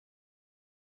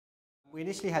We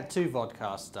initially had two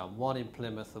vodcasts done, one in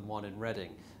Plymouth and one in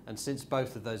Reading, and since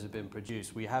both of those have been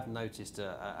produced, we have noticed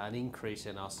an increase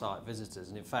in our site visitors,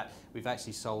 and in fact we've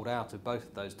actually sold out of both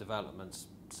of those developments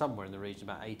somewhere in the region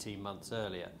about 18 months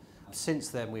earlier. Since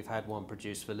then we've had one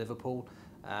produced for Liverpool,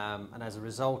 and as a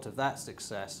result of that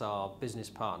success, our business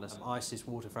partners, ISIS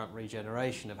Waterfront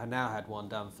Regeneration, have now had one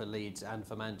done for Leeds and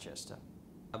for Manchester.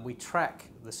 And we track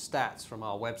the stats from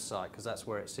our website because that's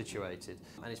where it's situated,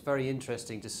 and it's very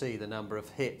interesting to see the number of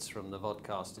hits from the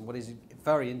vodcast. And what is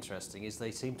very interesting is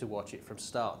they seem to watch it from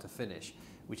start to finish,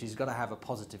 which has got to have a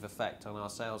positive effect on our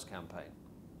sales campaign.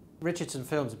 Richardson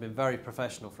Films have been very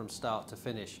professional from start to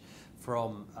finish,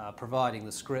 from providing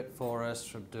the script for us,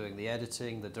 from doing the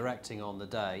editing, the directing on the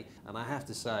day, and I have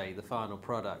to say the final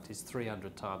product is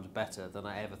 300 times better than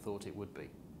I ever thought it would be.